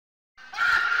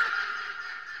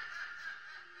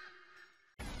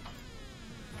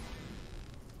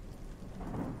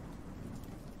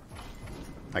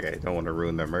Okay, don't want to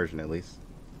ruin the immersion at least.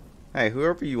 Hey,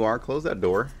 whoever you are, close that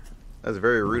door. That's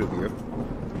very rude of you.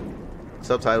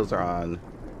 Subtitles are on.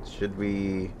 Should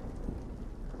we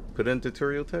put in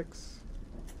tutorial text?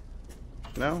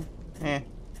 No? Eh.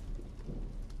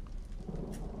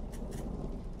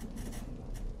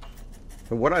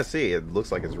 From what I see, it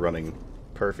looks like it's running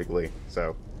perfectly.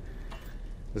 So,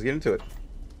 let's get into it.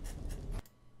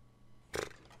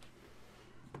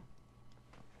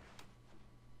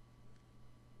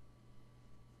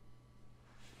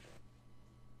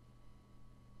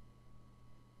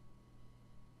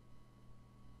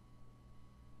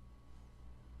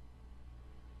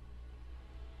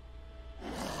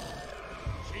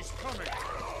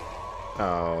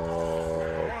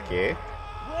 Okay.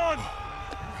 Run! You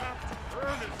have to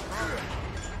burn it, brother.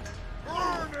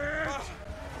 Burn it!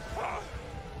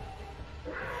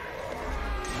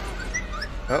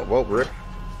 Oh, well, rip.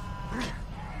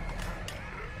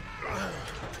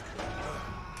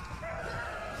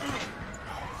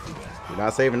 You're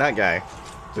not saving that guy.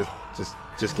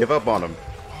 Just give up on him.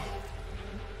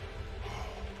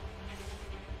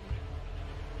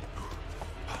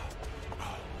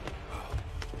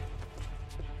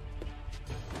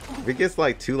 If it gets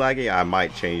like too laggy, I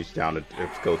might change down the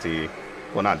difficulty.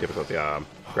 Well, not difficulty,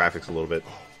 graphics a little bit.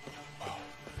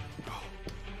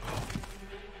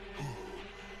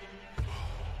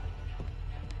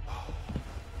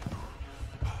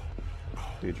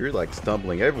 Dude, you're like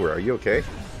stumbling everywhere. Are you okay?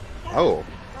 Oh.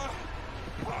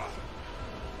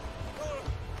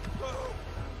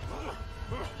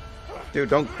 Dude,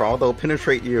 don't crawl. They'll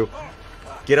penetrate you.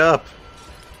 Get up.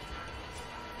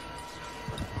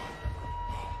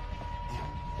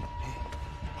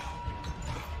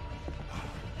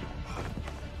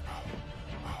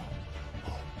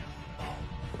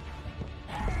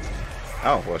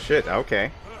 Oh, well, shit.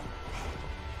 Okay.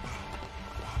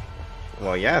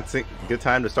 Well, yeah, it's a good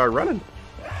time to start running.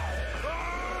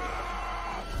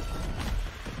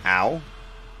 Ow.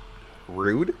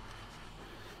 Rude.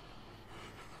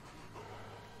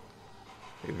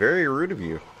 Very rude of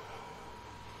you.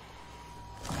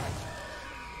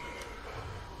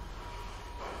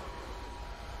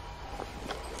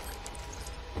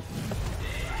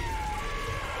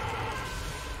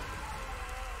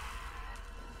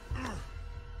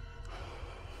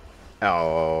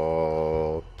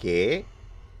 Okay.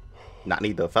 Not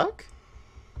need the fuck?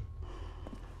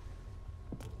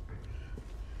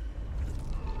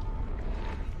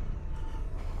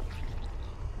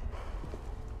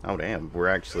 Oh damn, we're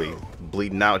actually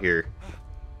bleeding out here.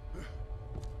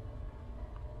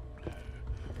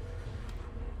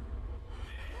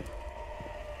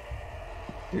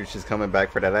 Dude's just coming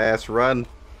back for that ass run.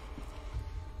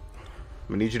 I'm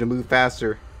gonna need you to move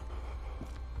faster.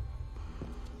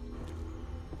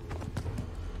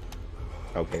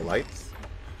 Okay, lights.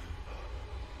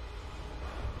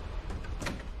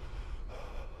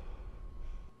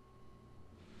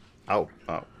 Oh.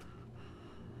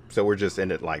 So we're just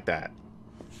in it like that.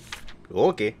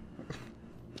 Okay.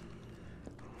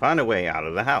 Find a way out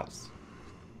of the house.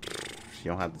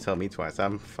 You don't have to tell me twice.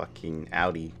 I'm fucking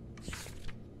outie.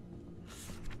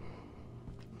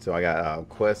 So I got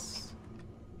quests.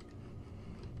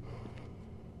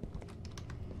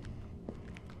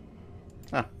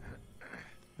 Huh.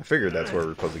 I figured that's where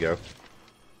we're supposed to go.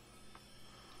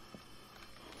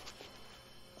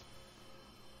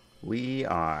 We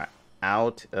are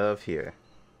out of here.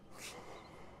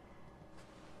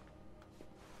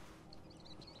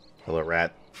 Hello,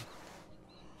 rat.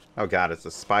 Oh god, it's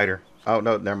a spider. Oh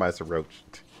no, never mind, it's a roach.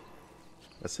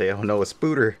 Let's say, oh no, a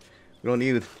spooter. We don't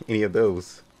need any of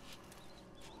those.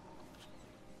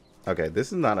 Okay, this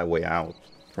is not a way out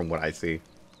from what I see.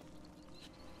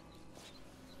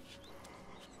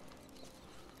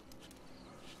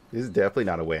 This is definitely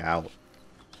not a way out.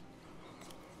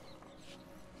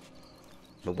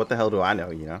 But what the hell do I know,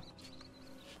 you know?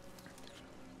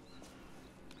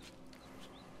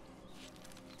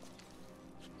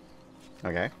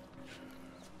 Okay.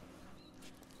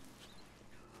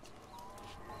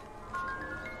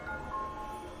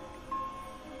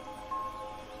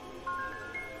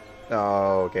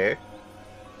 Okay.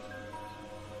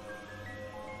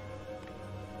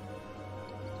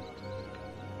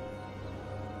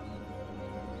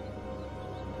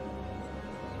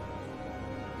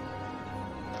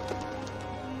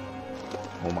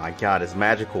 Oh my god, it's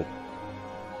magical.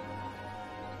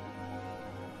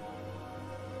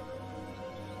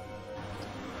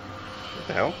 What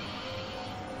the hell?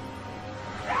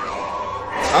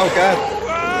 Oh god.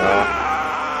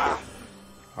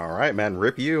 Alright, man,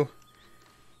 rip you.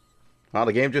 Well,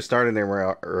 the game just started and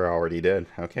we're already dead.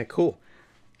 Okay, cool.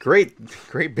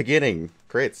 Great beginning.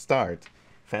 Great start.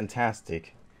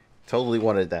 Fantastic. Totally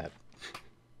wanted that.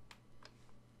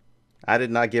 I did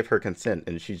not give her consent,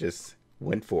 and she just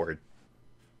went for it.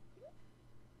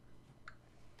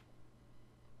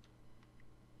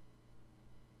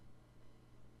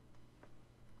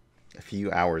 A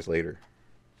few hours later.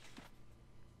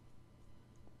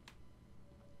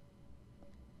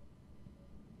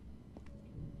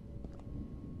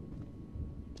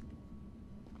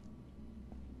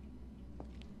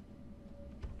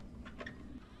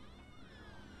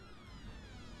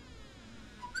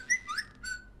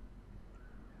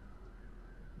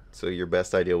 So your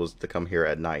best idea was to come here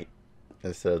at night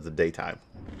instead of the daytime.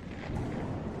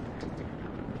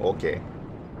 Okay.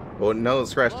 Well, no,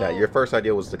 scratch that. Your first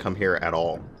idea was to come here at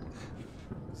all.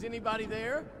 Is anybody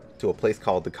there? To a place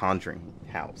called the Conjuring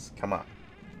House. Come on.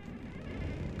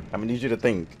 I'm gonna need you to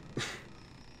think.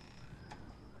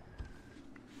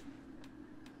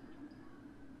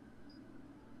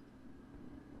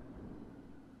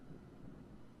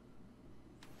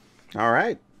 All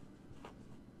right.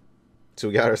 So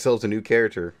we got ourselves a new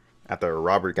character after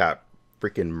Robert got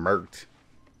freaking murked.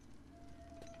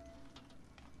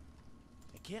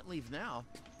 I can't leave now.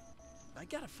 I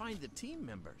gotta find the team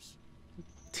members.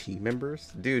 Team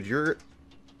members? Dude, you're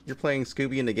playing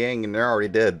Scooby and the gang and they're already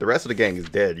dead. The rest of the gang is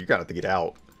dead. You gotta have to get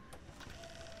out.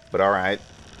 But alright.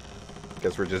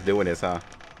 Guess we're just doing this, huh?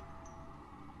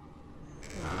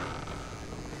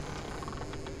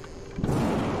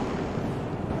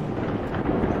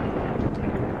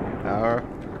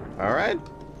 Alright.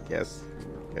 Guess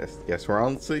we're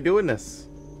honestly doing this.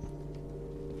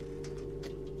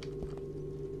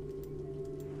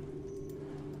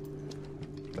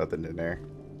 Nothing in there.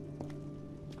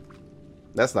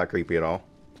 That's not creepy at all.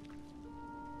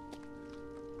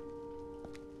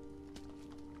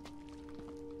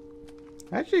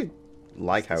 I actually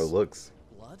like how it looks.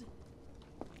 Blood?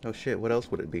 Oh shit, what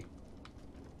else would it be?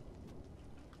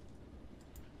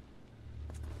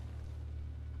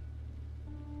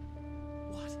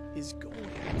 What is going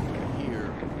on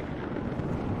here?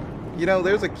 You know,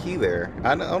 there's a key there.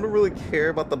 I don't really care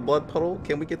about the blood puddle.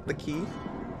 Can we get the key?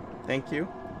 Thank you.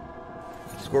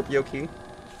 Scorpio key.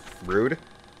 Rude.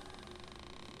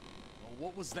 Well,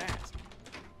 what was that?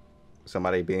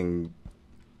 Somebody being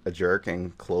a jerk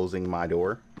and closing my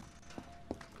door.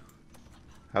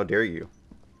 How dare you?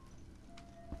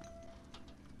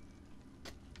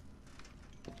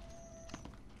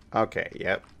 Okay,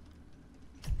 yep.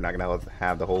 We're not gonna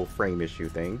have the whole frame issue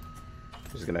thing.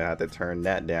 Just gonna have to turn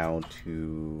that down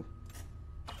to...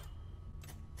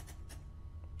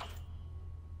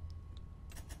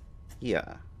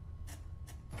 yeah.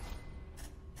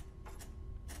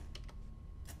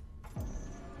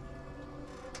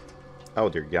 Oh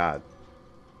dear God.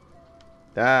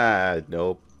 Ah,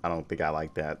 nope. I don't think I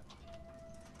like that.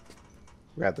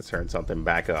 We have to turn something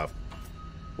back up.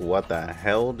 What the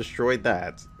hell destroyed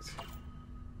that?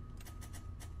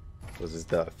 Was this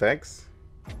the effects?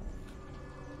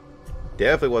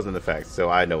 Definitely wasn't effects,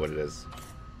 so I know what it is.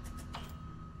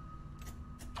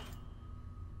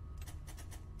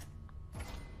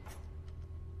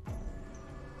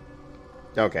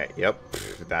 Okay, yep.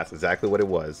 That's exactly what it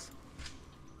was.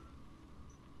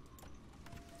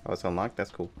 Oh, it's unlocked?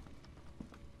 That's cool.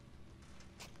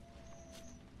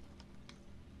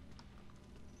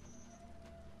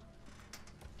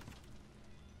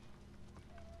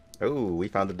 Oh, we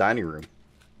found the dining room.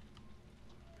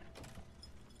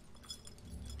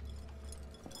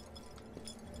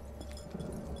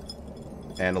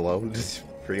 And alone, just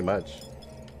pretty much.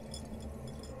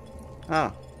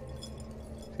 Huh.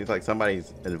 Seems like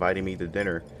somebody's inviting me to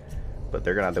dinner, but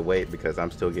they're gonna have to wait because I'm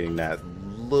still getting that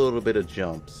little bit of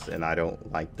jumps, and I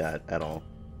don't like that at all.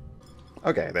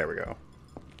 Okay, there we go.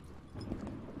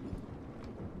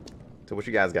 So what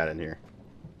you guys got in here?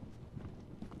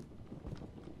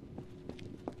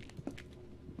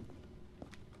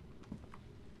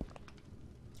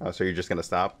 Oh, so you're just gonna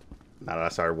stop now that I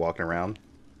started walking around?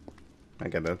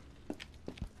 Okay then.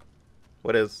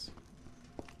 What is?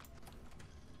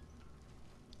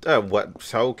 What?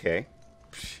 So, okay.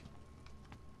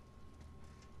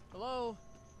 Hello?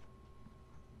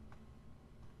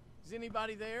 Is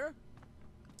anybody there?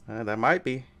 That might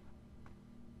be.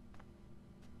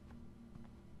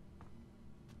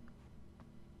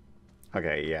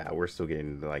 Okay, yeah, we're still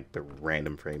getting like the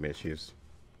random frame issues.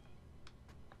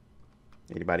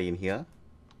 Anybody in here?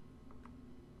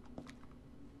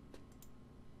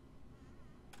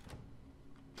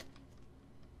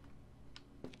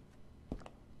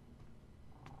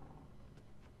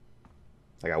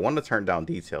 Like, I want to turn down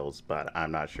details, but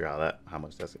I'm not sure how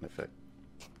much that's gonna affect.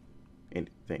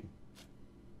 anything.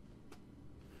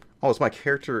 Oh, it's my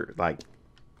character, like,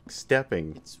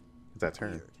 stepping. It's that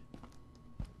turn. weird.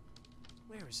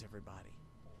 Where is everybody?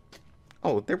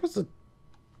 Oh, there was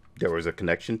a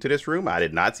connection to this room. I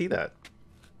did not see that.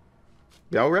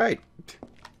 All right.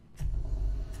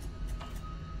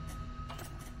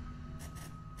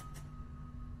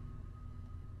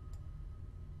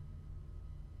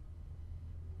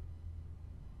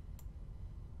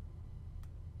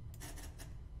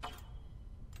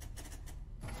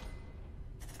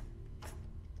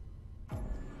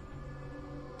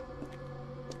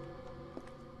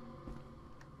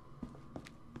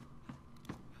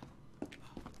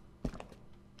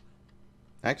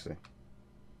 Actually.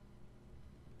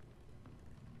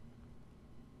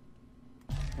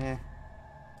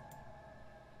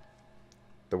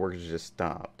 The work just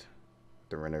stopped.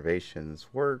 The renovations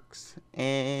works,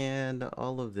 and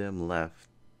all of them left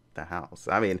the house.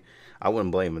 I mean, I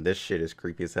wouldn't blame them. This shit is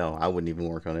creepy as hell. I wouldn't even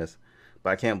work on this. But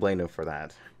I can't blame them for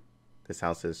that. This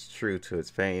house is true to its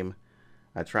fame.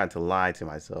 I tried to lie to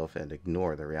myself and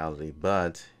ignore the reality,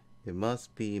 but it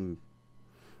must be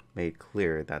made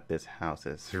clear that this house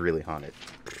is really haunted.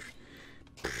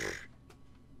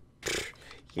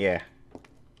 Yeah.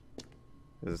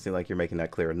 Doesn't seem like you're making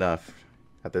that clear enough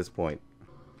at this point.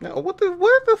 Now,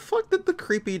 where the fuck did the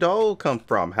creepy doll come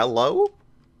from? Hello?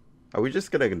 Are we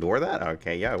just gonna ignore that?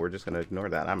 Okay, yeah, we're just gonna ignore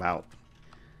that. I'm out.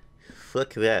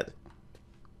 Fuck that.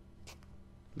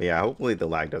 But yeah, hopefully the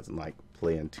lag doesn't like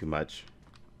play in too much.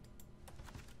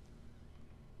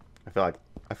 I feel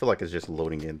like it's just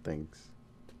loading in things.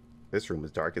 This room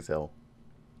is dark as hell.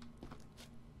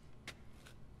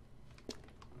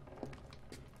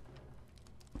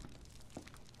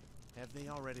 Have they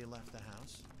already left the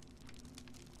house?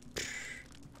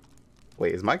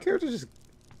 Wait, is my character just...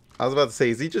 I was about to say,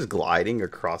 is he just gliding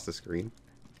across the screen?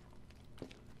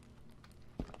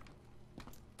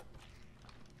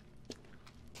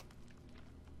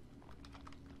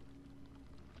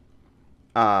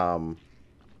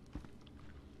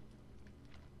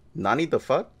 Nani the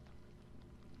fuck?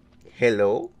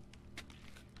 Hello?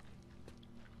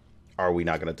 Are we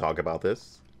not going to talk about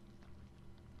this?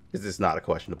 Is this not a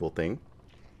questionable thing?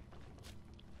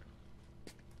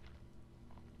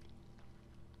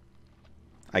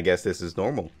 I guess this is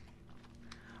normal.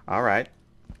 Alright.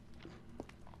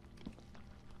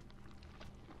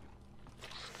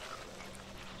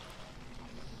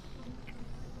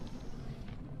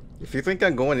 If you think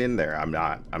I'm going in there, I'm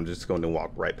not. I'm just going to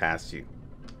walk right past you.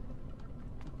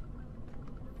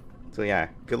 So yeah,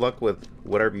 good luck with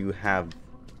whatever you have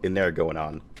in there going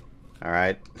on.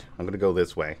 Alright, I'm gonna go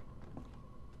this way.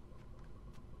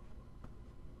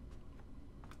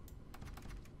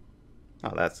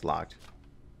 Oh, that's locked.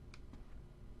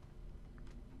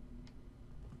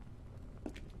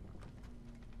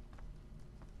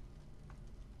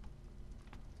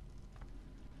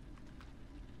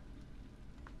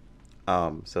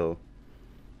 So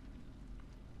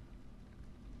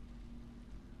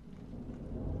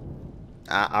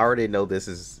I already know this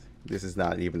is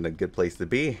not even a good place to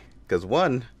be, because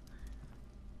one,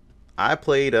 I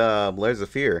played Layers of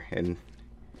Fear, and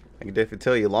I can definitely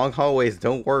tell you long hallways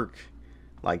don't work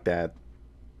like that.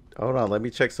 Hold on, let me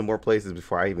check some more places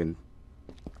before I even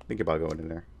think about going in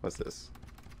there. What's this?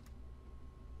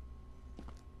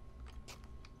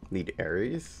 Need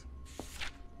Aries?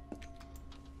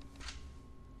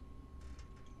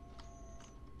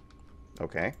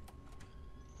 Okay.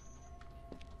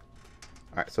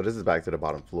 Alright, so this is back to the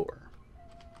bottom floor.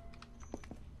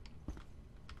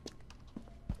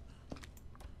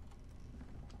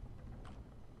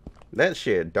 That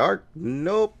shit dark?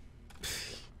 Nope.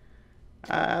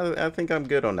 I think I'm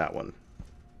good on that one.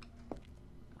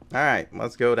 Alright,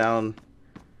 let's go down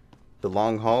the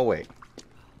long hallway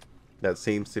that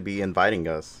seems to be inviting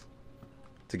us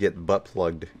to get butt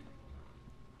plugged.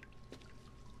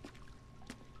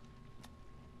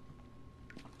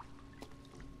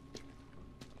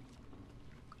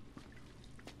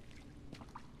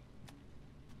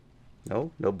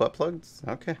 No butt plugs?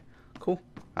 Okay, cool.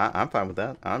 I'm fine with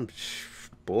that.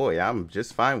 Boy, I'm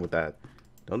just fine with that.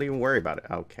 Don't even worry about it.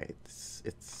 Okay,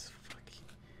 it's fucking...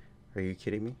 Are you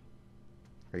kidding me?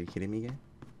 Are you kidding me, game?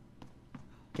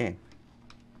 Game.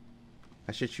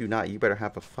 I shit you not. You better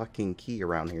have a fucking key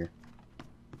around here.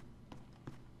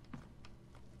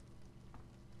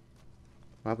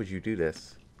 Why would you do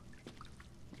this?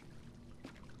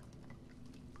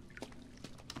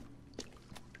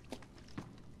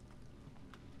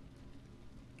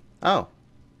 Oh.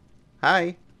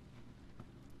 Hi.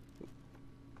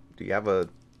 Do you have a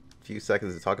few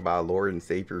seconds to talk about our Lord and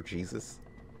Savior Jesus?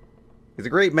 He's a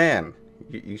great man.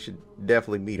 You should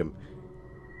definitely meet him.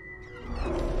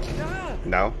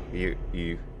 No, you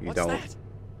What's don't. that?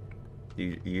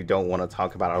 You don't want to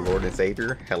talk about our Lord and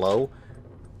Savior? Hello?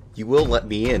 You will let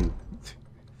me in.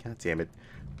 God damn it.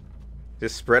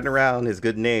 Just spreading around his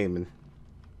good name and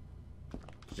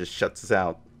just shuts us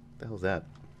out. What the hell's that?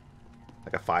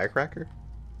 Like a firecracker?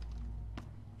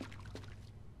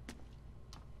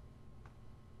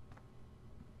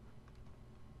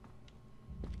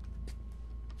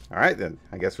 Alright then.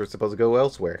 I guess we're supposed to go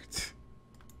elsewhere.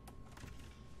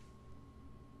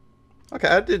 Okay,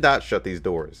 I did not shut these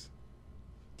doors.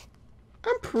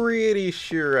 I'm pretty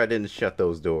sure I didn't shut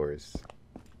those doors.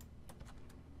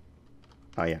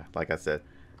 Oh yeah, like I said.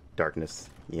 Darkness.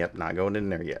 Yep, not going in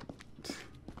there yet.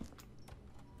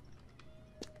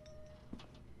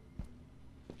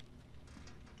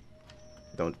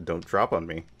 Don't drop on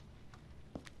me.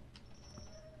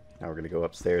 Now we're gonna go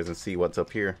upstairs and see what's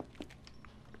up here.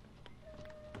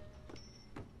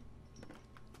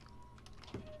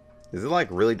 Is it like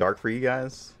really dark for you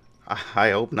guys? I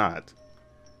hope not.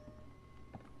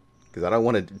 Because I don't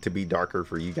want it to be darker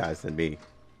for you guys than me.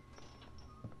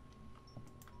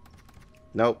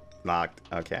 Nope, locked.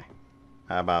 Okay.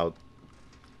 How about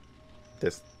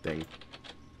this thing?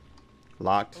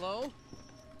 Locked. Hello?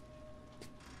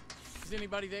 Is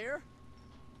anybody there?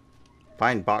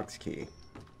 Find box key.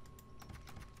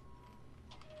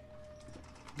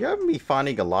 You have me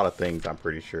finding a lot of things, I'm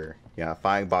pretty sure. Yeah,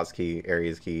 find box key,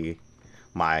 Aries key,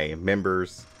 my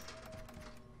members.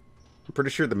 I'm pretty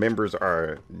sure the members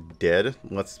are dead.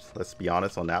 Let's be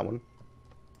honest on that one.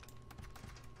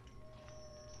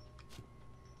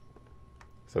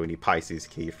 So we need Pisces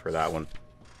key for that one.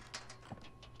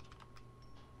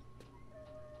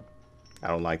 I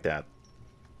don't like that.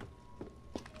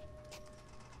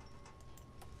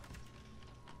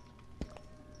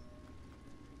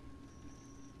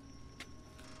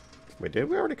 Wait, did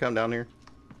we already come down here?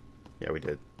 Yeah, we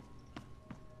did.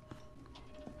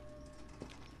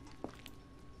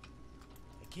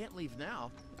 I can't leave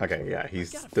now. Okay, yeah,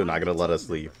 he's I gotta still not find gonna the let team us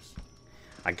leave. members.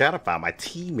 I gotta find my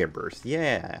team members.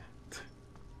 Yeah.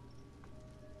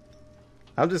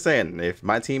 I'm just saying, if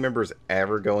my team members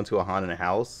ever go into a haunted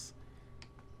house,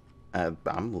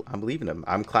 I'm leaving them.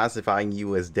 I'm classifying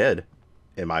you as dead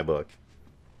in my book.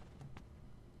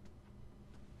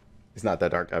 It's not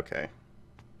that dark. Okay.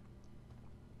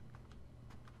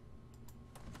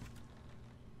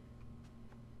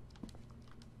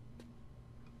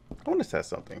 I want to test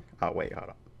something. Oh, wait, hold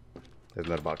on. There's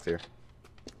another box here.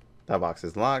 That box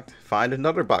is locked. Find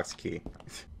another box key.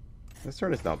 Let's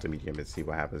turn this down to medium and see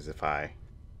what happens if I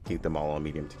keep them all on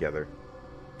medium together.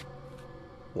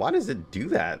 Why does it do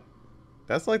that?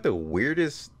 That's like the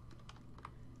weirdest...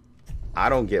 I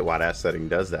don't get why that setting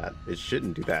does that. It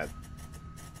shouldn't do that.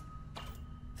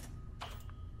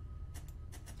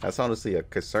 That's honestly a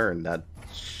concern that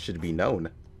should be known.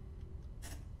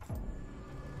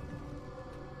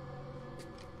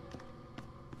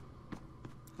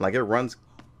 Like it runs...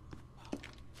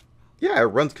 Yeah, it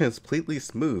runs completely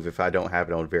smooth if I don't have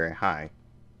it on very high.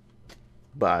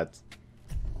 But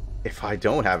if I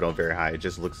don't have it on very high, it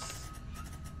just looks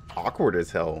awkward as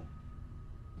hell.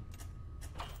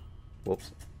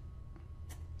 Whoops.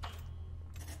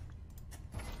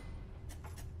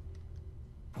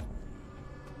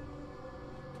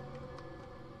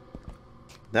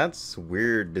 That's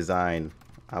weird design.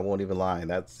 I won't even lie.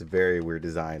 That's very weird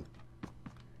design.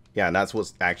 Yeah, and that's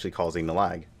what's actually causing the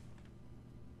lag.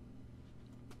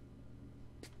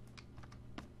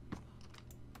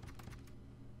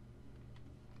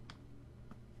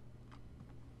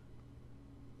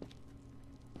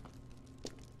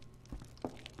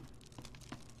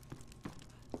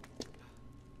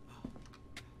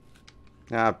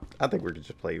 Nah, I think we're gonna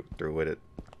just play through with it.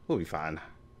 We'll be fine.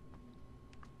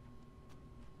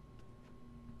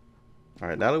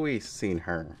 Alright, now that we've seen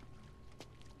her,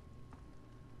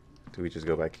 do we just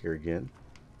go back here again?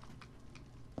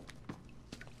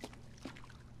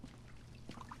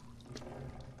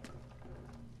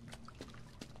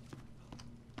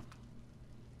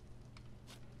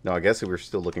 No, I guess we're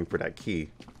still looking for that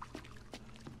key.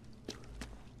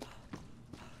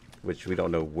 Which we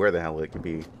don't know where the hell it could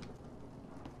be.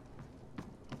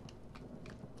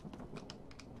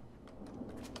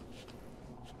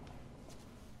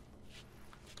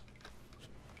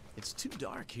 It's too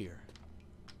dark here.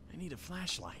 I need a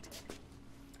flashlight.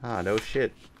 Ah, no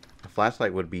shit. A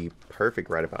flashlight would be perfect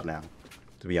right about now,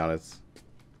 to be honest.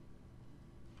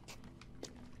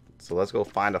 So let's go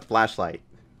find a flashlight.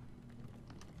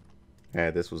 Yeah,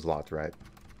 this was locked, right?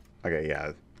 Okay,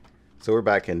 yeah. So we're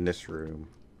back in this room.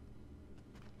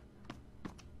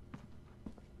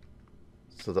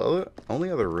 So the only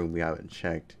other room we haven't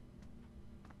checked.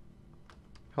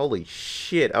 Holy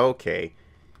shit, okay.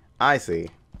 I see.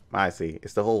 I see.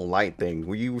 It's the whole light thing.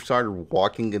 When you started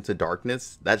walking into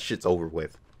darkness, that shit's over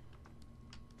with.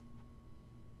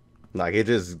 Like, it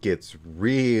just gets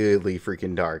really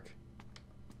freaking dark.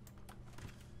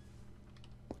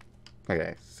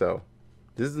 Okay, so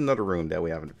this is another room that we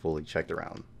haven't fully checked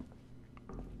around.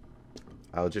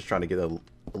 I was just trying to get a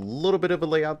little bit of a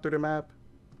layout through the map.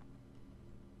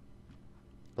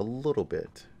 A little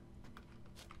bit.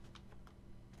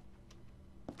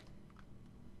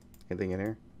 Anything in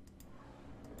here?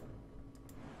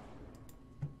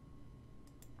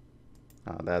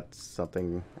 Oh, that's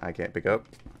something I can't pick up.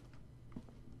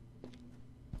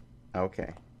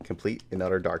 Okay. Complete and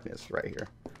utter darkness right here.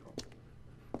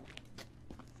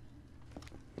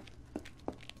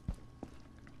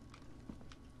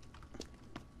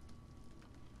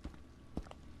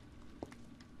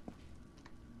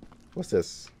 What's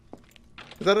this?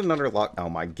 Is that another lock? Oh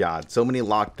my god, so many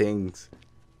locked things.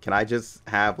 Can I just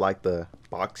have like the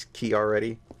box key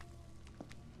already?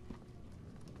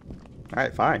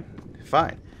 Alright, fine.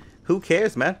 Fine. Who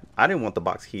cares, man? I didn't want the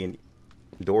box key, and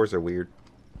doors are weird.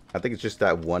 I think it's just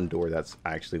that one door that's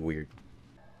actually weird.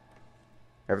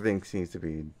 Everything seems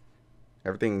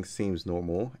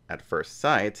normal at first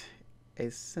sight.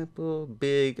 A simple,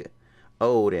 big,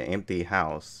 old, and empty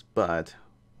house. But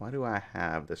why do I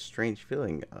have the strange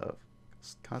feeling of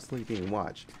constantly being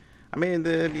watched? I mean,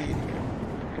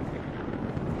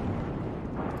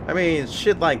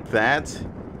 shit like that,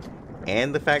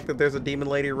 and the fact that there's a demon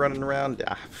lady running around.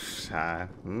 I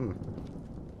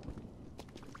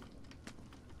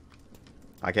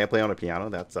can't play on a piano.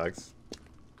 That sucks.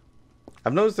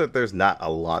 I've noticed that there's not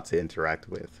a lot to interact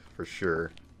with, for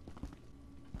sure.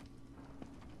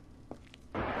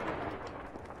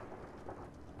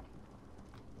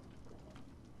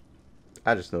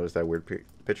 I just noticed that weird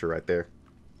picture right there.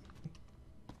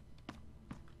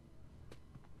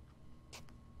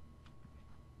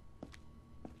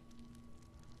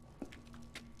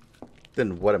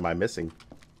 Then what am I missing?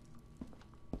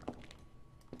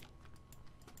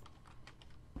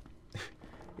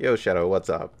 Yo, Shadow, what's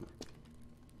up?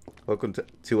 Welcome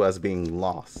to us being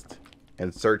lost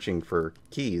and searching for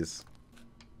keys.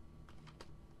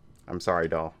 I'm sorry,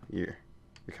 doll. You're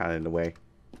kind of in the way.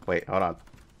 Wait, hold on.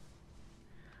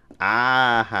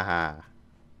 Ah, ha, ha.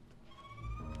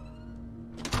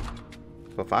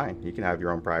 Well, fine. You can have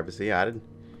your own privacy. I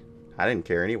didn't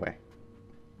care anyway.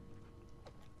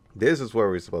 This is where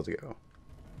we're supposed to go.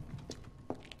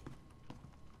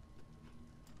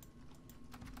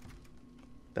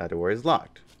 That door is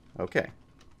locked. Okay.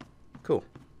 Cool.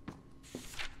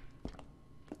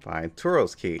 Find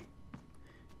Turo's key.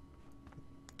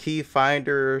 Key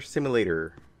finder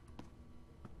simulator.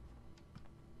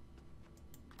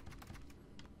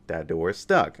 That door is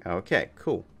stuck. Okay,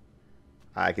 cool.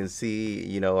 I can see,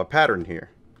 you know, a pattern here.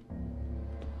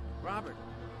 Robert,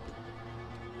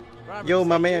 Yo,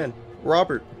 my man.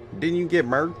 Robert, didn't you get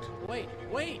murked?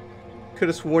 Wait. Could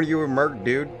have sworn you were murked,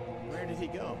 dude. Where did he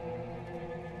go?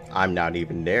 I'm not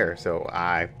even there, so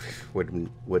I wouldn't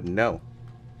know.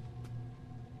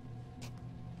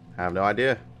 I have no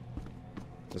idea.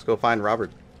 Let's go find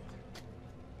Robert.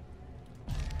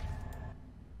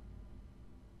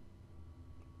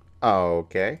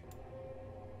 Okay.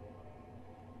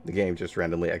 The game just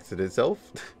randomly exited itself.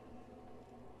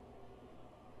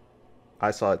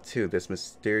 I saw it too, this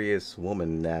mysterious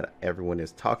woman that everyone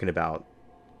is talking about.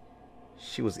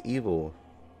 She was evil.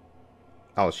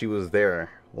 Oh, she was there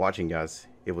watching us.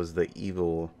 It was the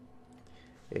evil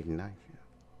Ignite.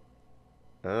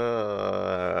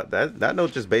 That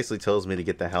note just basically tells me to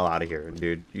get the hell out of here,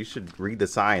 dude. You should read the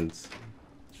signs.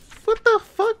 What the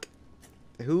fuck?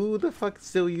 Who the fuck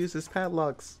still uses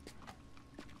padlocks?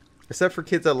 Except for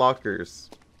kids at lockers.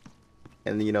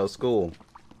 And, you know, school.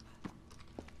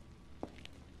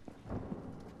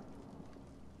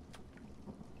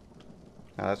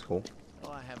 Oh, that's cool.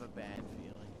 Oh, I have a bad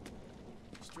feeling.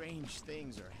 Strange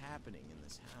things are happening in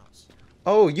this house.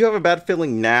 Oh, you have a bad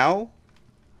feeling now?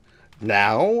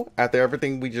 Now? After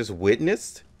everything we just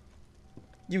witnessed?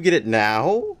 You get it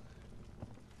now?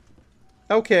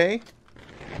 Okay.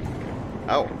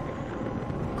 Oh.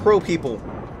 Crow people.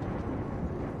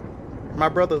 My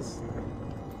brothers.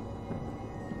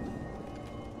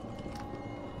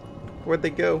 Where'd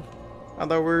they go? I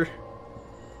thought we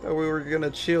were gonna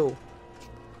chill.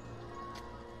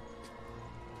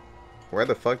 Where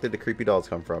the fuck did the creepy dolls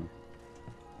come from?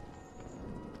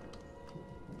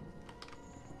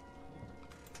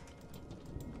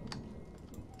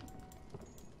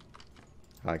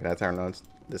 Can I turn on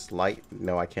this light?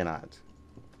 No, I cannot.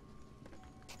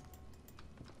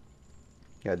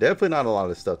 Yeah, definitely not a lot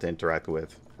of stuff to interact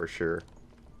with, for sure.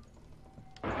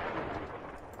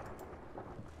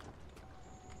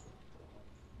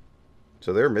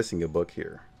 So they're missing a book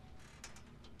here.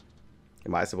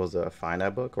 Am I supposed to find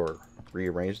that book or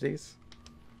rearrange these?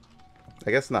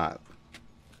 I guess not.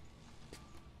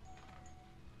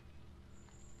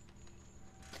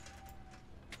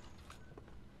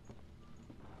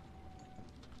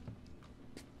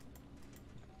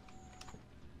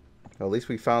 Well, at least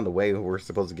we found the way we're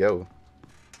supposed to go.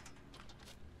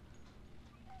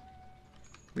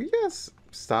 Will you guys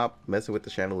stop messing with the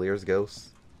chandelier's ghosts?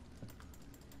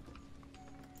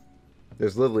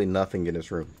 There's literally nothing in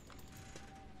this room.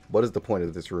 What is the point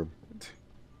of this room?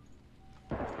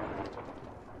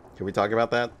 Can we talk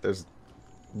about that? There's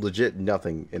legit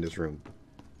nothing in this room.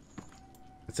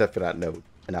 Except for that note.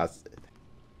 And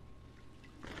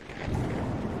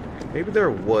maybe there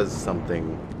was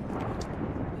something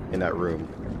in that room.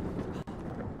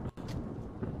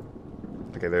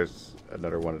 Okay, there's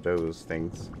another one of those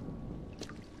things.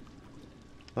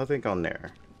 Nothing on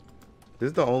there. This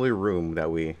is the only room that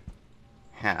we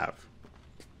have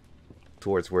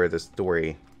towards where the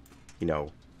story, you know,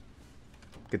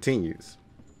 continues.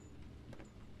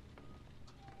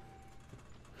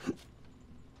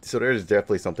 So there's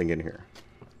definitely something in here.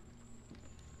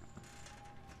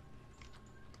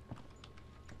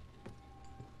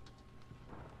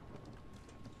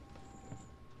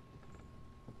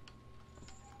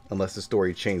 Unless the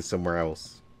story changed somewhere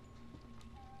else.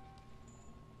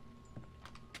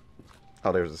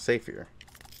 Oh, there's a safe here.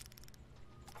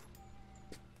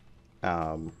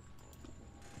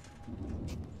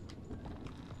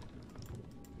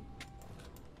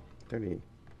 30.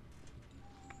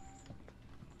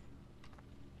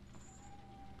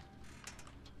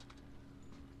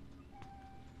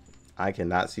 I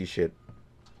cannot see shit.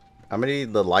 I'm gonna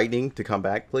need the lightning to come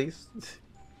back, please.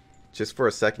 Just for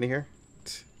a second here.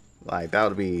 Like, that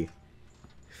would be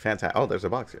fantastic. Oh, there's a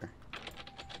box here.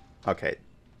 Okay.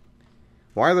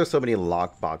 Why are there so many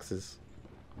locked boxes?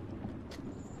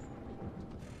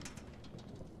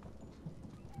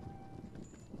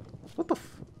 What the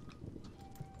f...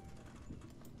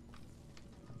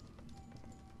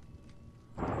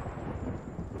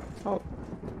 Oh.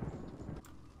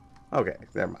 Okay,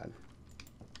 never mind.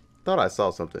 Thought I saw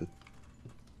something.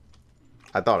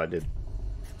 I thought I did.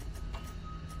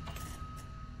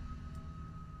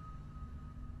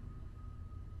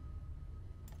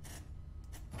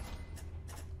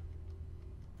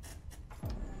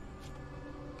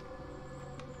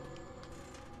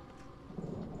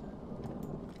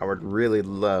 I would really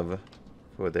love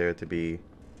for there to be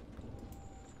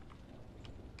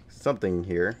something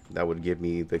here that would give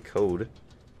me the code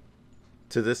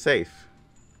to the safe.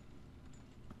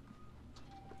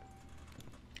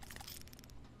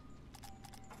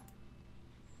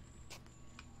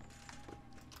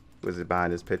 Was it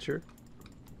behind this picture?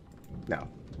 No.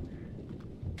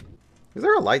 Is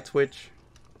there a light switch?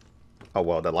 Oh,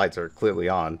 well, the lights are clearly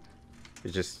on.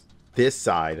 It's just this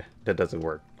side that doesn't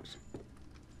work.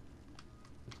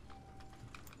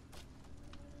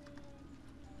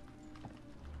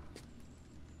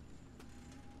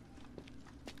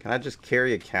 Can I just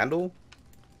carry a candle?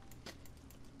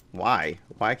 Why?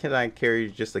 Why can't I carry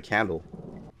just a candle?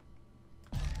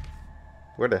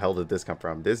 Where the hell did this come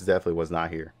from? This definitely was not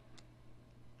here.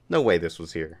 No way this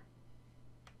was here.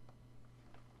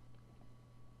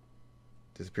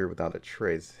 Disappeared without a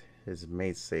trace. His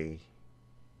mates say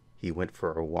he went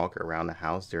for a walk around the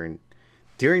house during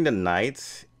the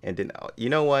night and then, you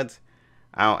know what?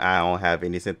 I don't have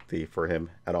any sympathy for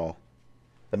him at all.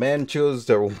 The man chose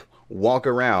to walk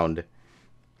around.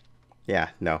 Yeah,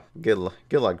 no. Good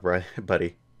luck,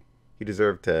 buddy. He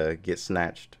deserved to get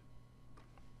snatched.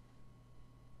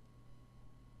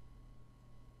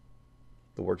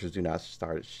 The workers do not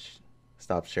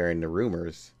stop sharing the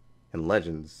rumors and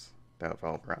legends that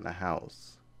revolve around the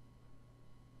house.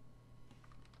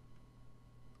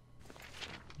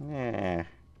 Don't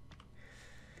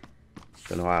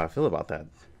know how I feel about that.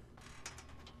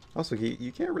 Also,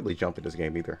 you can't really jump in this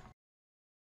game either.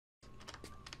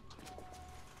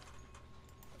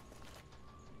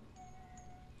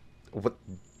 What?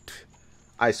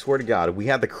 I swear to God, we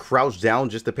had to crouch down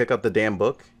just to pick up the damn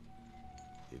book?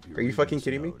 Are you fucking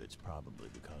kidding me? It's probably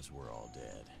because we're all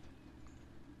dead.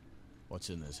 What's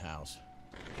in this house?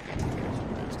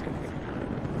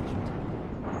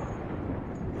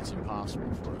 It's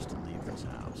impossible for us to leave this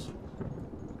house.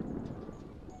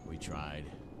 We tried,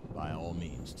 by all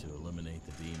means, to eliminate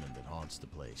the demon that haunts the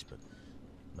place, but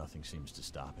nothing seems to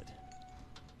stop it.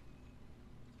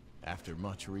 After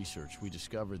much research, we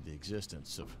discovered the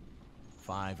existence of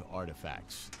 5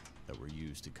 artifacts that were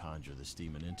used to conjure this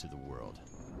demon into the world.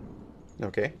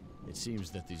 Okay. It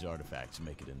seems that these artifacts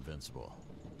make it invincible.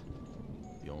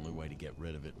 The only way to get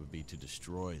rid of it would be to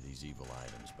destroy these evil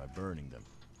items by burning them.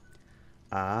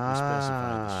 We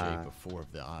specified the shape of 4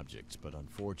 of the objects, but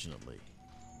unfortunately,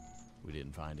 we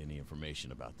didn't find any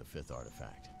information about the 5th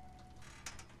artifact.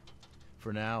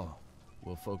 For now,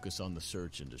 we'll focus on the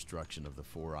search and destruction of the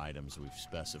 4 items we've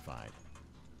specified.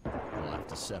 We'll have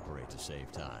to separate to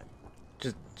save time.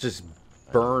 Just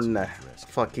burn the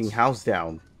fucking house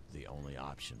down. The only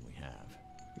option we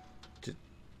have.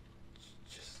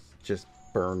 Just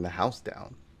burn the house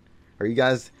down.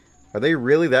 Are they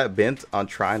really that bent on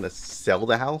trying to sell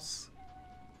the house?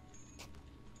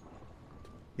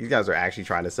 These guys are actually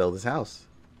trying to sell this house.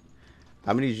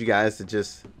 I'm gonna need you guys to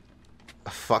just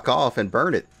fuck off and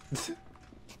burn it.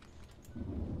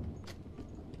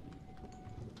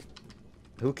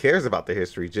 Who cares about the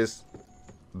history? Just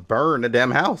burn the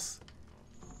damn house.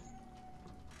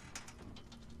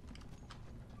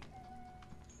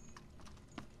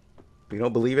 You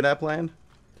don't believe in that plan?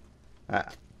 I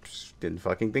just didn't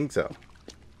fucking think so.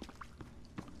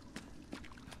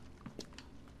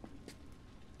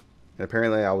 And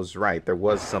apparently I was right. There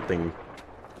was something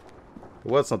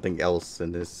else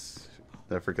in this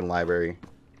freaking library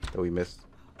that we missed.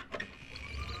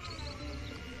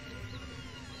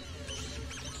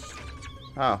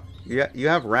 Oh, you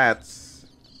have rats,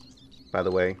 by the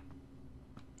way.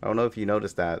 I don't know if you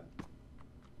noticed that.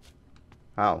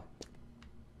 Oh.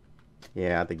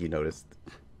 Yeah, I think you noticed.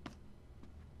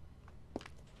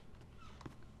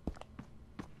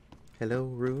 Hello,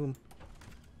 room.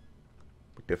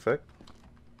 What the fuck?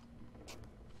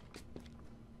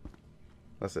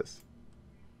 What's this?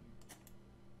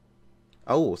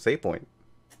 Oh, save point.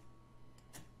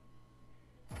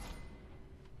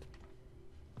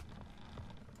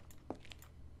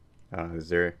 Is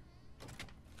there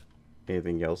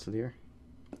anything else in here?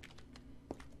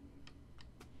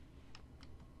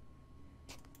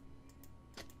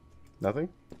 Nothing?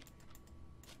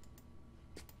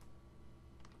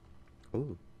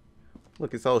 Ooh.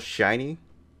 Look, it's all shiny.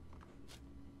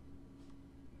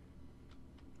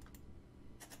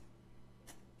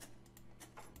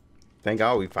 Thank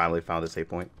God we finally found a save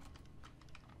point.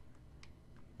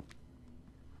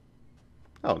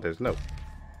 Oh, there's no.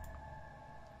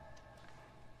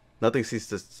 Nothing seems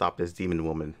to stop this demon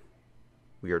woman.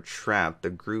 We are trapped.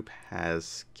 The group has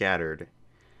scattered.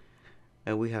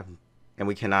 And we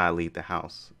cannot leave the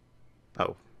house.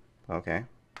 Oh, okay.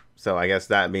 So I guess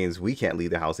that means we can't leave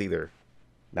the house either.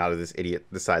 Now that this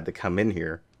idiot decided to come in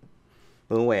here.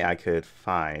 The only way I could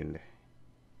find...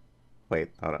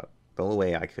 Wait, hold up. The only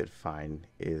way I could find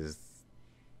is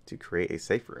to create a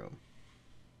safe room.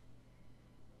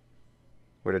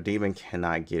 Where the demon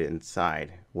cannot get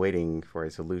inside, waiting for a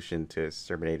solution to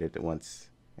exterminate it once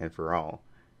and for all.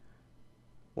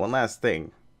 One last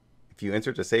thing. If you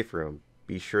enter the safe room,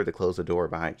 be sure to close the door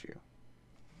behind you.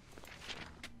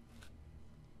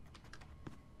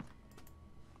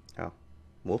 Oh,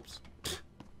 whoops.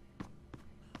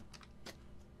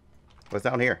 What's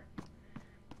down here?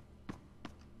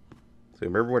 So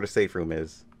remember where the safe room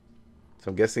is. So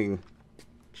I'm guessing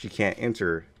she can't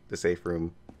enter the safe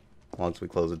room once we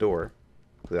close the door.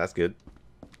 So that's good.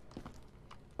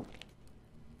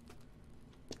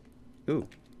 Ooh.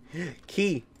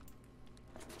 Key.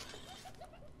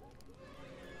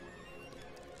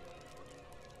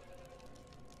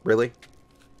 Really?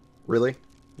 Really?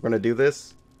 We're gonna do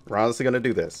this? We're honestly gonna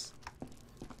do this.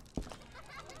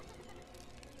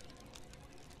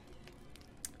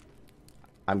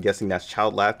 I'm guessing that's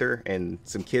child laughter, and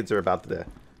some kids are about to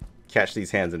catch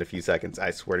these hands in a few seconds.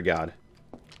 I swear to God.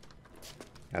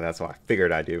 And that's what I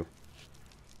figured I'd do.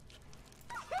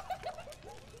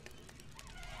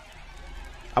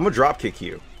 I'm gonna drop kick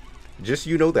you. Just so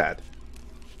you know that.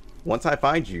 Once I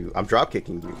find you, I'm drop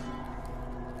kicking you.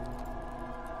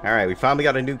 Alright, we finally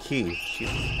got a new key.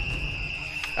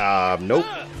 Nope.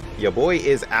 Your boy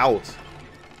is out.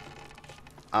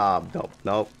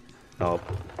 Nope.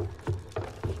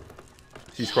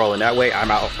 She's crawling that way. I'm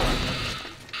out.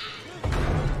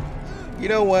 You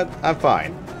know what? I'm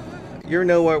fine. You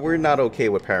know what? We're not okay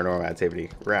with paranormal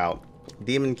activity. We're out.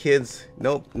 Demon kids?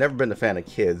 Nope. Never been a fan of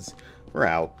kids. We're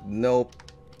out. Nope.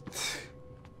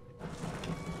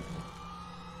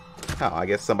 Oh, I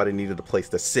guess somebody needed a place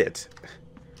to sit.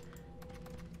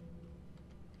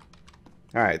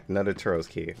 Alright, another Turo's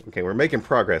key. Okay, we're making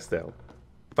progress, though.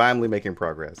 Finally making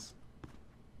progress.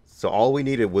 So all we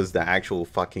needed was the actual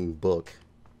fucking book.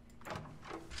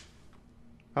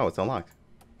 Oh, it's unlocked.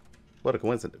 What a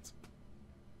coincidence.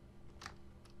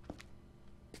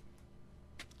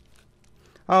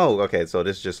 Oh, okay, so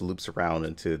this just loops around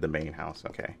into the main house.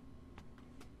 Okay.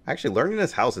 Actually, learning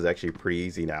this house is actually pretty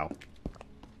easy now.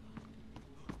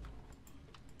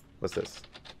 What's this?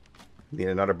 Need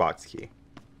another box key.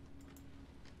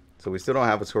 So we still don't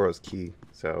have a Toro's key,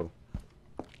 so...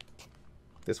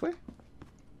 This way?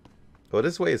 Well,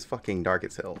 this way is fucking dark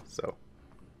as hell, so...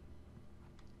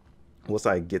 Once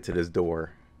I get to this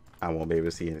door, I won't be able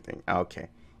to see anything. Okay.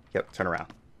 Yep, turn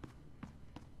around.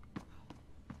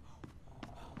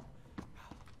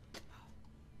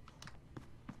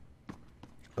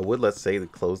 I would, let's say, to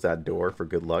close that door for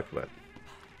good luck, but...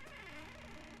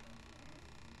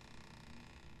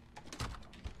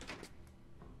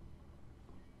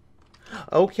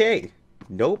 Okay.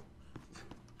 Nope.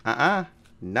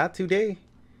 Not today.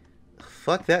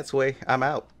 Fuck that sway. I'm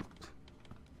out.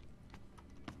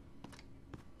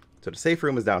 So the safe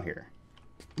room is down here.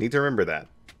 Need to remember that.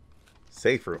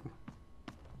 Safe room.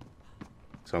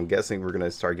 So I'm guessing we're going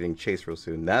to start getting chased real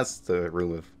soon. That's the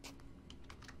room of...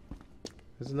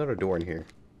 There's another door in here.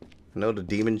 I know the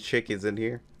demon chick is in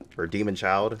here. Or demon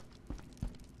child.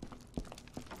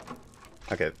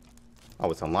 Okay.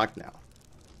 Oh, it's unlocked now.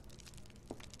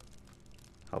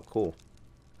 Oh, cool.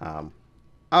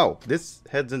 Oh, this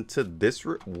heads into this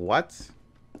room. What?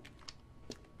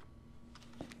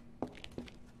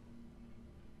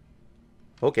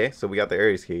 Okay, so we got the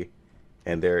Aries key.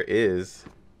 And there is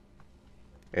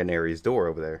an Aries door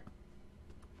over there.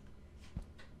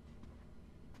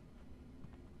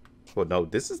 Well, no,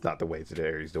 this is not the way to the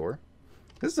Aries door.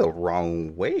 This is the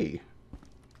wrong way.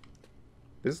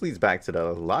 This leads back to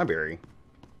the library.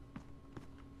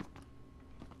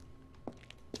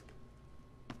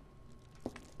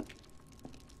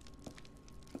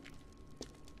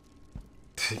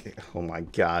 Oh my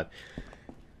god.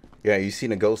 Yeah, you've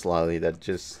seen a ghost lolly that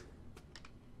just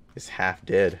is half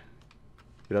dead.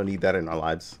 We don't need that in our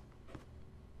lives.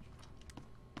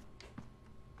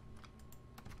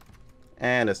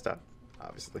 And it's done,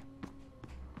 obviously.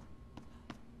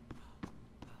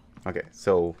 Okay,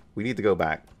 so we need to go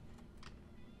back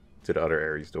to the other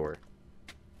Aries door,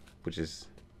 which is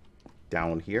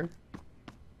down here.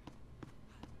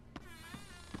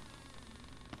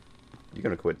 You're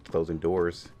gonna quit closing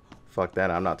doors. Fuck that,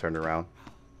 I'm not turning around.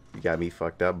 You got me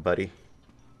fucked up, buddy.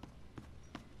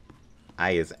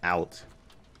 I is out.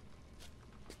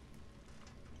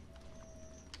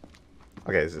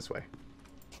 Okay, it's this way.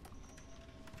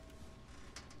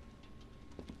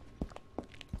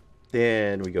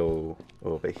 Then we go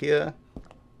over here.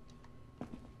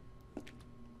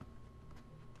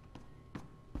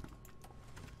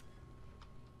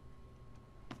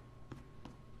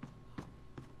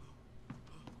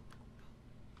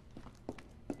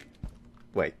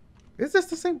 Wait, is this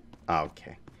the same? Oh,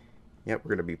 okay. Yep, we're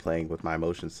going to be playing with my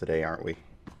emotions today, aren't we?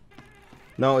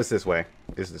 No, it's this way.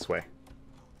 It's this way.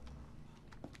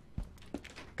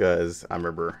 Because I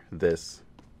remember this.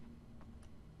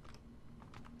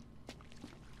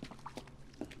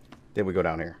 Then we go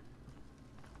down here.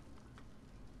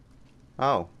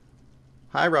 Oh.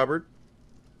 Hi, Robert.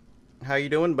 How you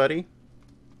doing, buddy?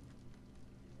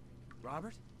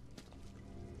 Robert?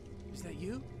 Is that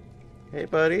you? Hey,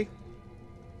 buddy.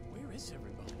 Where is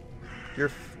everybody?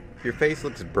 Your face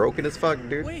looks broken as fuck,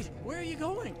 dude. Wait, where are you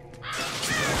going?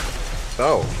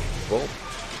 Oh. Well.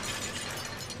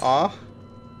 Aw.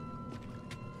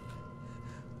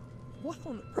 What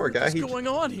on Poor earth guy, is he- going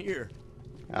on here?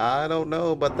 I don't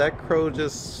know, but that crow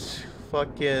just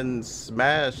fucking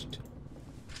smashed.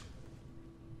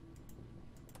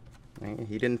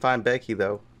 He didn't find Becky,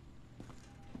 though.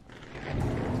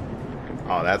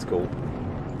 Oh, that's cool.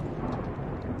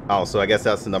 Oh, so I guess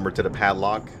that's the number to the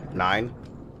padlock. 9.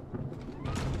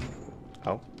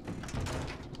 Oh.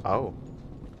 Oh.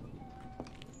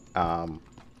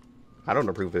 I don't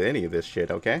approve of any of this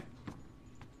shit, okay?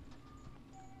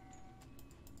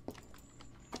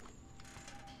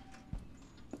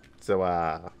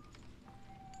 So,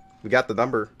 we got the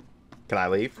number. Can I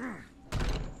leave?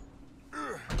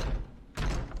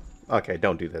 Okay,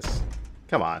 don't do this.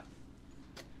 Come on.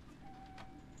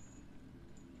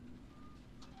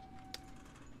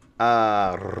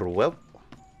 Well.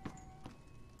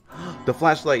 The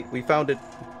flashlight. We found it.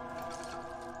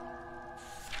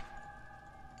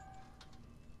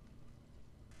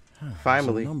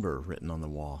 Finally. There's a number written on the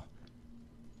wall.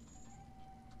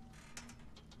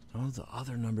 Oh, the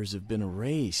other numbers have been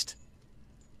erased.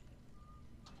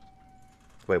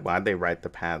 Wait, why'd they write the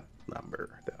pad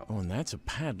number, though? Oh, and that's a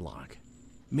padlock.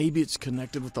 Maybe it's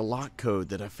connected with the lock code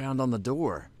that I found on the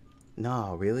door.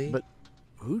 No, really? But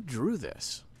who drew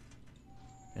this?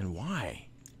 And why?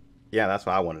 Yeah, that's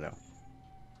what I want to know.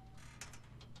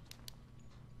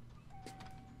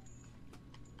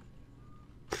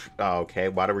 Oh, okay.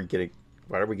 Why are we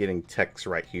getting text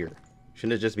right here?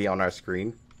 Shouldn't it just be on our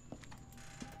screen?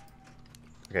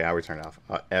 Okay, I'll return it off.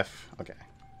 F. Okay.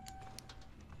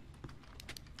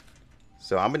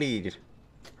 So I'm gonna need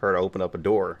her to open up a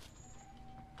door.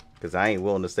 Because I ain't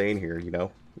willing to stay in here, you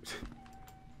know?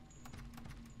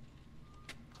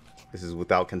 This is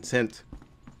without consent.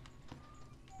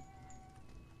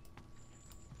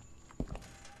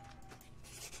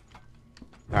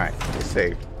 Alright, it's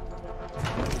saved.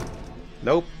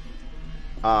 Nope.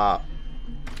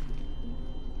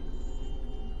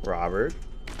 Robert?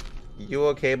 You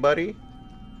okay, buddy?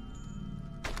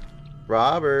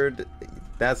 Robert,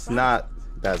 that's not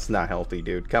healthy,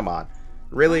 dude. Come on.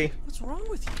 Really? What's wrong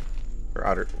with you?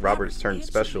 Robert's turned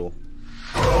special.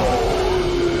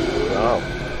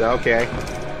 Oh, okay.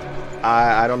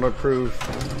 I don't approve.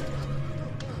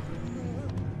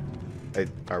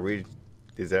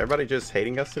 Is everybody just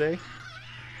hating us today?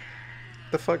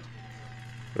 The fuck?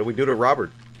 What do we do to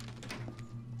Robert?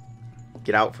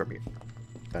 Get out from here.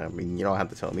 I mean, you don't have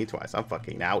to tell me twice. I'm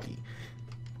fucking outie.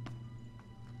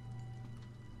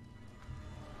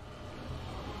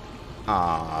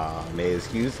 May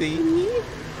excuse me?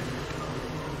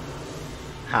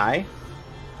 Hi?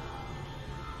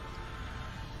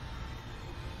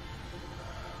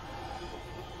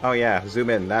 Oh yeah, zoom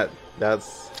in.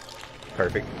 That's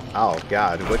perfect. Oh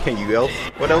god, what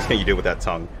else can you do with that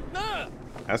tongue?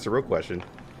 That's the real question.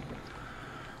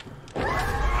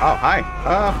 Oh, hi.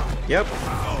 Yep.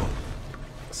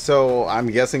 So, I'm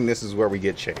guessing this is where we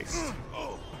get chased.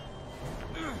 Oh,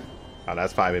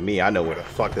 that's fine with me. I know where the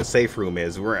fuck the safe room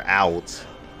is. We're out.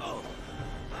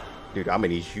 Dude, I'm gonna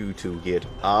need you to get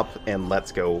up and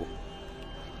let's go.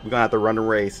 We're gonna have to run a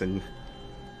race and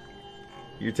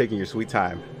you're taking your sweet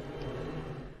time.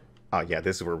 Oh yeah,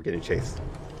 this is where we're getting chased.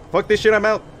 Fuck this shit, I'm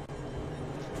out.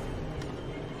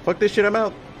 Fuck this shit, I'm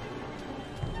out.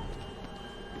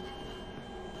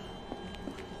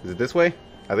 Is it this way?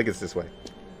 I think it's this way.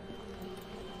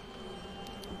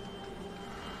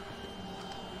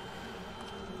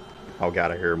 Oh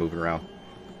god, I hear her moving around.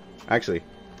 Actually,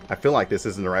 I feel like this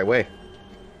isn't the right way.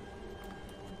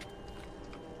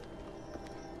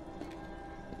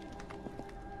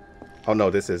 Oh no,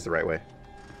 this is the right way.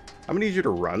 I'm gonna need you to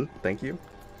run, thank you.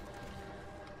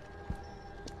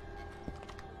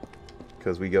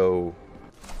 Because we go...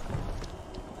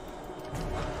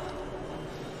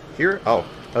 here? Oh,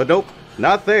 nope,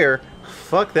 not there.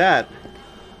 Fuck that.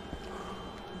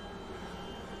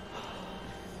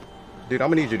 Dude, I'm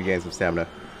gonna need you to gain some stamina.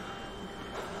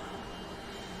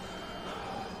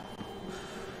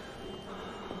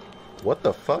 What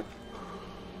the fuck?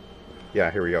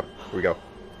 Yeah, here we go. Here we go.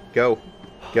 Go.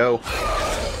 Go.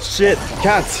 Shit.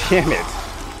 God damn it.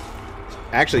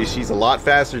 Actually, she's a lot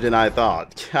faster than I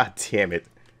thought. God damn it.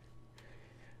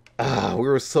 Ah, we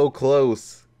were so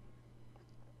close.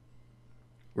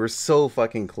 We're so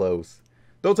fucking close.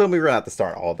 Don't tell me we're gonna have to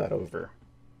start all that over.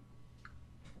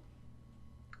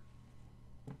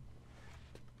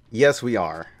 Yes, we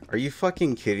are. Are you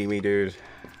fucking kidding me, dude?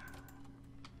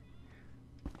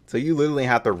 So you literally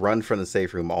have to run from the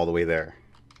safe room all the way there.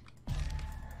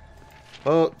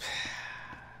 Well,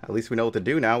 at least we know what to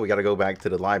do now. We gotta go back to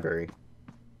the library.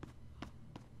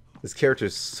 This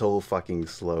character's so fucking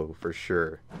slow, for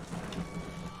sure.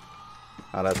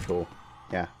 Oh, that's cool.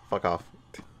 Yeah, fuck off.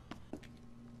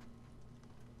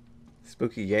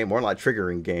 Spooky game, more like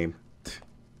triggering game.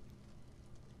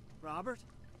 Robert?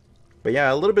 But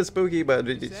yeah, a little bit spooky, but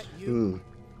Is that you?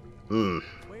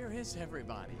 Where is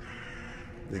everybody?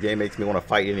 This game makes me want to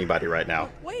fight anybody right now.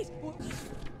 Wait.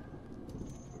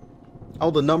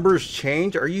 Oh, the numbers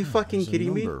change? Are you fucking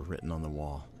kidding me? There's a number written on the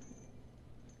wall.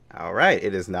 All right,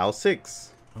 it is now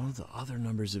 6. Oh, the other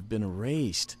numbers have been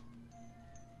erased.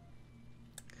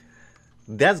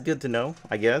 That's good to know,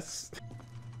 I guess.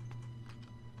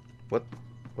 What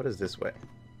is this way?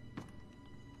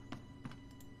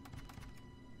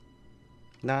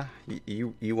 Nah,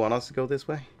 you want us to go this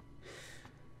way?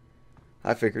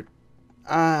 I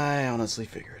honestly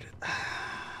figured it.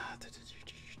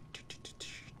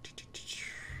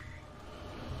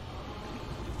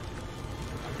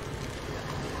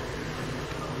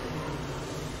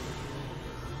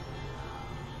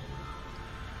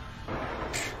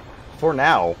 For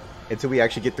now, until we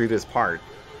actually get through this part.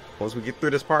 Once we get through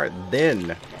this part,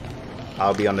 then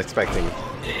I'll be unexpecting.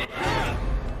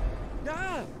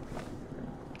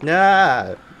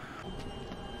 Nah.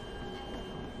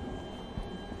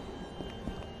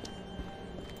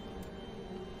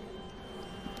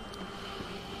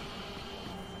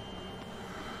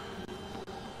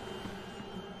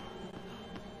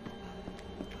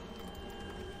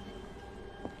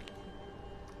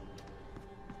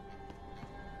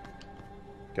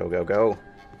 Go, go, go.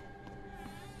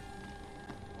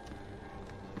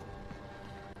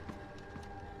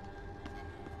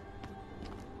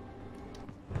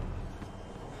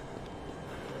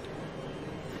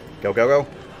 Go, go, go.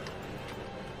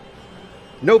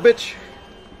 No, bitch.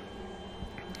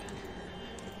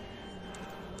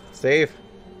 Save.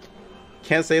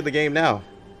 Can't save the game now.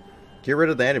 Get rid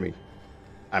of the enemy.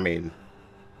 I mean,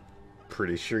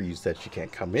 pretty sure you said she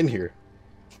can't come in here.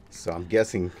 So I'm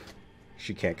guessing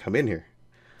she can't come in here.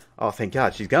 Oh, thank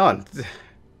God, she's gone.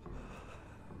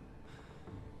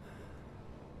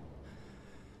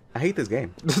 I hate this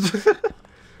game.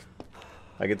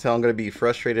 I can tell I'm going to be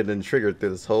frustrated and triggered through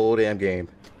this whole damn game.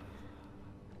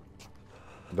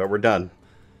 But we're done.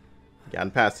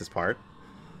 Gotten past this part.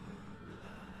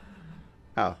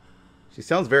 Oh, she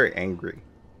sounds very angry.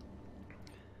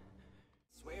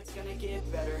 Swear it's gonna get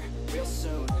better real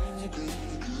soon.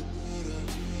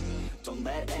 Don't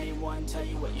let anyone tell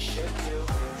you what you should do.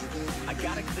 I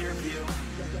got a clear view.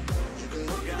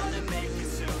 We're gonna make it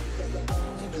soon.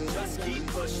 Just keep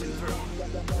pushing through.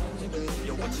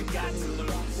 You're what you got to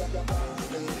lose.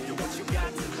 You're what you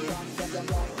got to lose.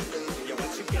 You're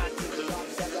what you got to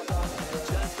lose.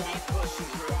 Just keep pushing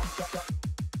through.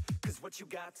 'Cause what you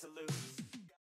got to lose.